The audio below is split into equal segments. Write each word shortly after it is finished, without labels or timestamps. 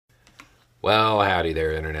Well, howdy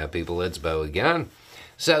there, Internet people. It's Bo again.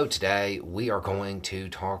 So, today we are going to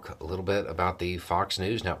talk a little bit about the Fox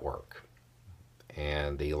News Network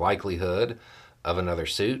and the likelihood of another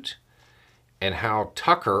suit, and how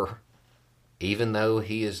Tucker, even though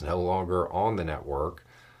he is no longer on the network,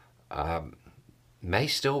 may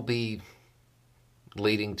still be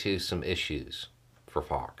leading to some issues for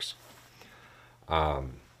Fox.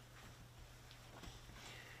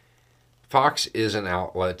 Fox is an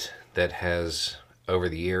outlet that has, over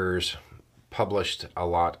the years, published a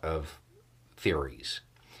lot of theories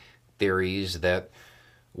that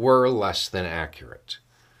were less than accurate.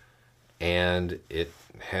 And it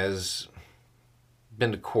has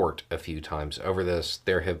been to court a few times over this.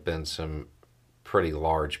 There have been some pretty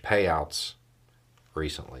large payouts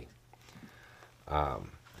recently. A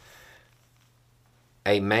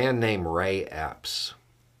man named Ray Epps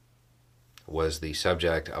was the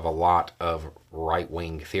subject of a lot of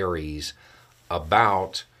right-wing theories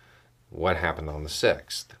about what happened on the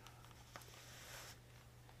 6th.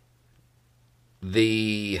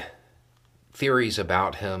 The theories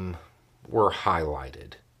about him were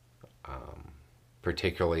highlighted,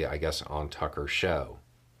 particularly, I guess, on Tucker's show.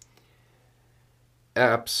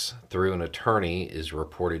 Epps, through an attorney, is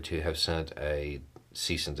reported to have sent a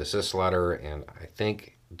cease and desist letter and I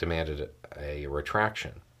think demanded a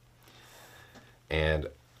retraction. And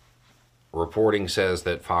reporting says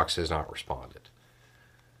that Fox has not responded.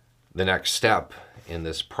 The next step in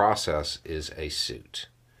this process is a suit.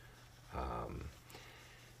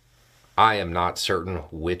 I am not certain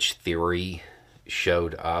which theory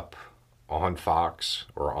showed up on Fox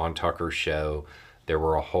or on Tucker's show. There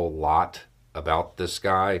were a whole lot about this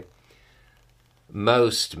guy.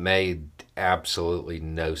 Most made absolutely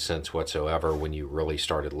no sense whatsoever when you really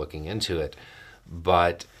started looking into it,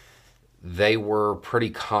 but they were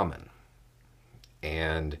pretty common.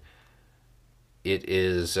 And it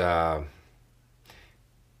is,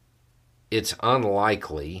 it's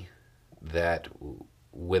unlikely that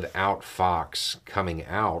without Fox coming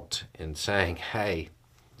out and saying, hey,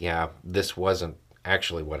 yeah, this wasn't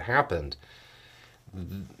actually what happened,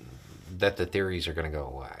 that the theories are going to go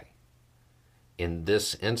away. In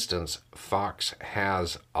this instance, Fox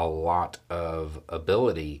has a lot of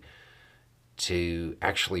ability to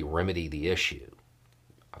actually remedy the issue.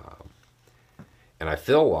 And I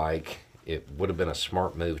feel like it would have been a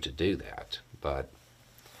smart move to do that, but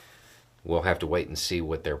we'll have to wait and see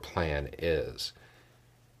what their plan is.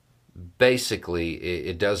 Basically,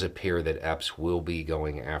 it does appear that Epps will be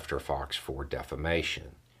going after Fox for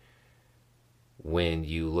defamation. When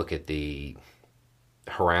you look at the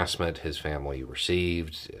harassment his family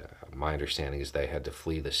received, my understanding is they had to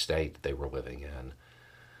flee the state that they were living in.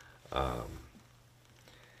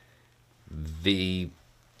 The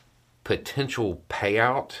potential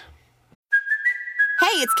payout.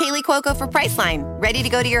 Hey, it's Kaylee Cuoco for Priceline. Ready to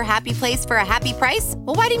go to your happy place for a happy price?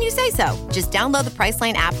 Well, why didn't you say so? Just download the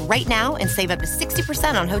Priceline app right now and save up to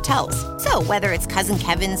 60% on hotels. So whether it's Cousin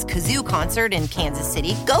Kevin's Kazoo Concert in Kansas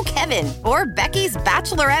City, go Kevin, or Becky's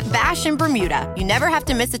Bachelorette Bash in Bermuda, you never have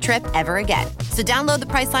to miss a trip ever again. So download the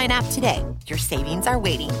Priceline app today. Your savings are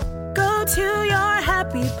waiting. Go to your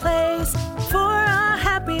happy place for a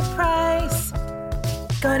happy price.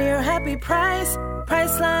 Go to your happy price,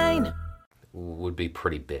 Priceline. Would be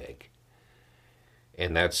pretty big.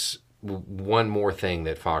 And that's one more thing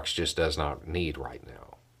that Fox just does not need right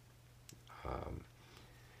now.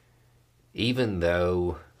 Even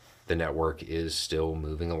though the network is still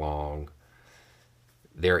moving along,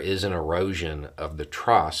 there is an erosion of the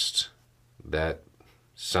trust that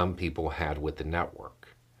some people had with the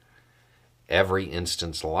network. Every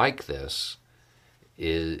instance like this,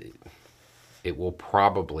 it will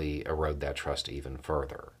probably erode that trust even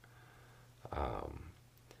further.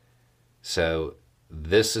 So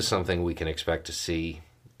this is something we can expect to see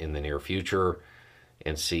in the near future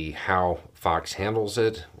and see how Fox handles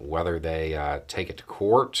it, whether they take it to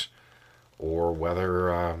court or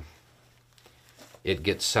whether it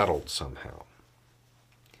gets settled somehow.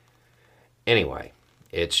 Anyway,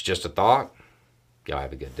 it's just a thought. Y'all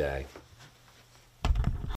have a good day.